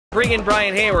Bring in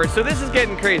Brian Hayward. So this is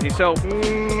getting crazy. So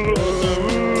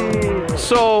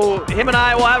him and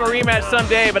I will have a rematch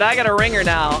someday, but I got a ringer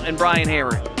now and Brian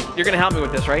Hayward. You're gonna help me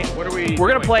with this, right? What are we? We're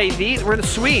gonna play these. We're the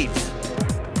Swedes.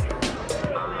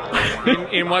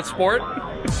 In what sport?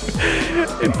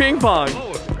 In ping pong.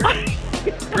 Oh,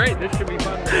 great! This should be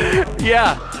fun.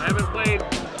 Yeah.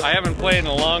 I haven't played in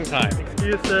a long time.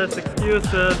 Excuses.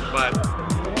 But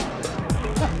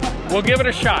we'll give it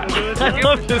a shot. I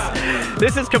love this.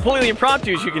 This is completely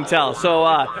impromptu, as you can tell. So,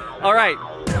 all right.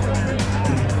 You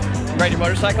ride your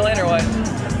motorcycle in or what?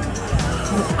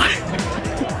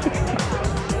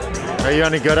 Are you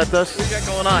any good at this? What you got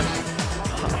going on?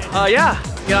 Yeah.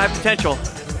 You know, I have potential.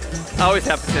 I always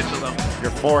have potential, though. Your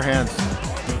forehand's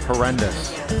horrendous.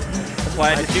 That's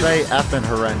why I just say effing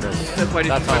horrendous. That's why I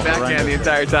just use my backhand the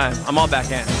entire time. I'm all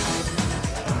backhand.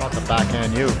 I'm about to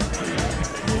backhand you.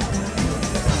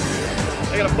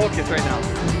 I gotta focus right now.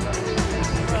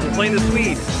 I'm playing the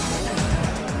Swedes.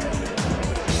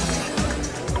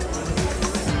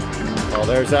 Oh,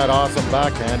 there's that awesome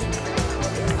backhand.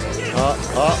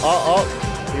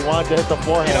 He wanted to hit the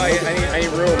forehand. You know, I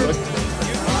need room.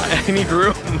 I need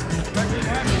room.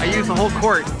 I use the whole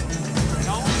court.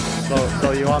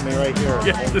 So you want me right here?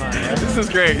 Yeah, this is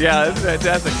great. Yeah, this is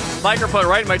fantastic. Microphone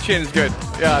right in my chin is good.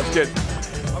 Yeah, it's good.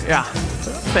 Yeah,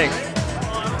 thanks.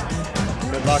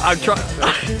 Good luck. I'm trying.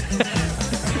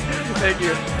 Thank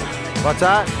you. What's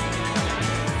that?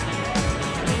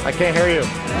 I can't hear you.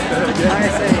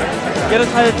 Get a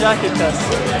tighter jacket test.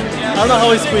 I don't know how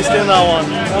we squeezed in that one.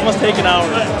 That must take an hour.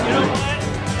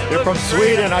 You're from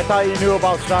Sweden. I thought you knew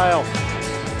about style.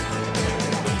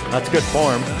 That's good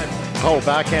form. Oh,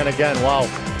 backhand again. Wow.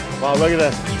 Wow, look at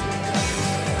this.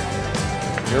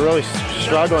 You're really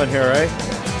struggling here, eh?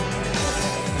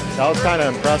 That was kind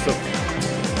of impressive.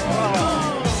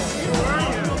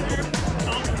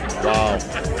 Wow.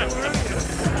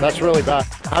 That's really bad.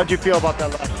 How'd you feel about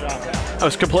that last shot? I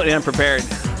was completely unprepared.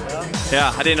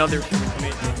 Yeah, I didn't know there was coming to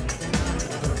me.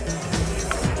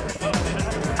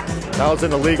 That was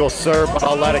an illegal serve, but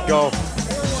I'll let it go.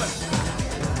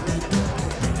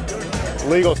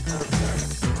 Illegal.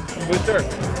 Good serve.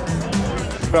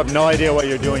 I have no idea what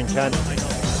you're doing, Ken.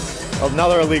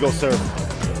 Another illegal serve.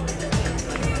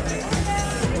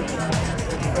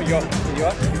 Oh, you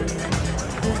up?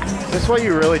 Is this what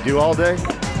you really do all day?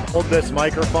 Hold this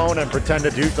microphone and pretend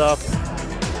to do stuff?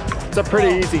 It's a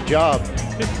pretty easy job.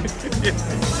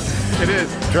 It is.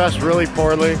 Dress really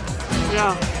poorly.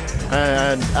 Yeah.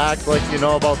 And act like you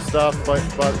know about stuff, but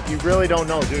you really don't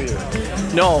know, do you?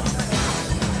 No.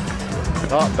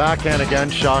 Oh, backhand again,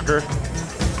 shocker.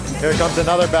 Here comes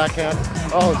another backhand.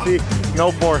 Oh, see,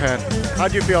 no forehand.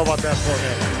 How'd you feel about that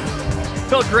forehand?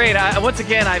 Felt great. Once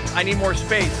again, I need more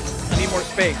space. I need more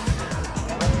space.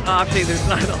 Obviously, there's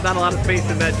not a lot of space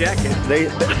in that jacket.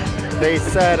 They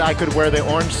said I could wear the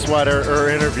orange sweater or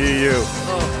interview you.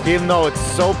 Oh. Even though it's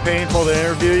so painful to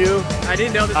interview you, I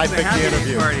didn't know this was a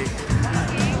happy party.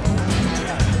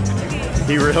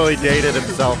 He really dated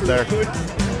himself there.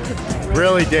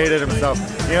 Really dated himself.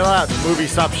 You know that movie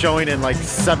stopped showing in like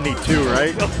 72,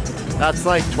 right? That's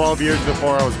like 12 years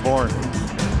before I was born.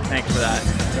 Thanks for that.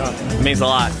 Yeah. It means a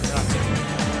lot. Yeah.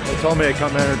 They told me to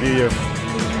come interview you.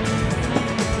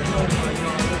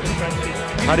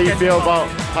 How do you feel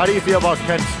about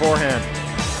Ken's forehand?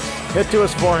 Hit to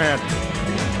his forehand.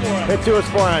 Hit to his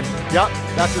forehand. Yep,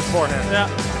 that's his forehand. Yeah.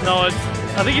 No,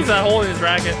 I think he's not holding his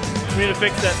racket. We need to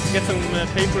fix that. Get some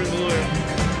paper and glue here.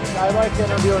 I like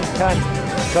interviewing Ken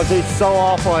because he's so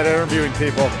awful at interviewing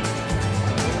people.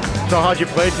 So how'd you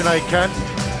play tonight, Ken?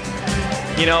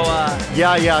 You know,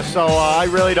 Yeah, so I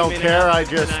really don't care. I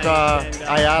just,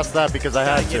 I asked that because I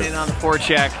had get in to. on the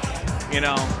forecheck, you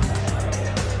know.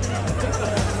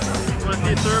 You want to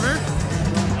see a server?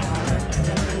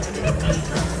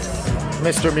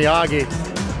 Mr. Miyagi.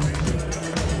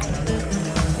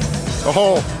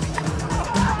 Oh,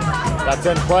 that's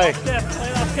in play. Play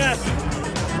it off catch.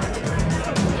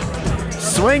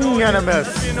 Swing and a miss.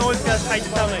 You know he's got a tight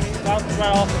stomach. Bounces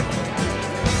right off.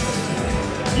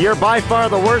 You're by far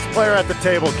the worst player at the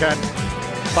table, Ken.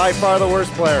 By far the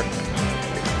worst player.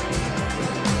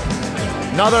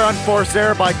 Another unforced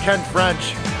error by Ken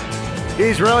French.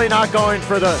 He's really not going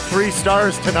for the 3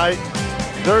 stars tonight.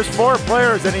 There's 4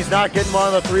 players and he's not getting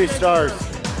one of the 3 stars.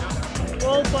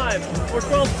 12-5 or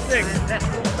 12-6.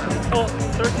 Oh,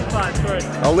 13-5, sorry.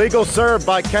 Illegal serve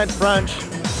by Ken French.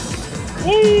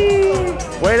 Woo!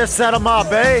 Way to set him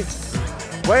up, eh?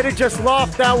 Way to just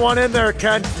loft that one in there,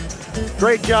 Kent.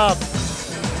 Great job.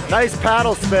 Nice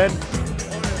paddle spin.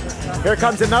 Here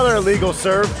comes another illegal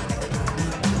serve.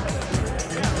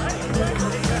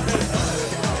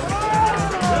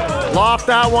 Loft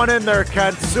that one in there,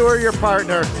 Kent. Sewer your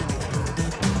partner.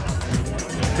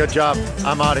 Good job.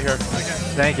 I'm out of here.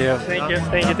 Thank you. Thank you.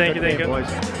 Thank you. Thank you. Thank you. Boys.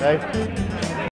 Hey.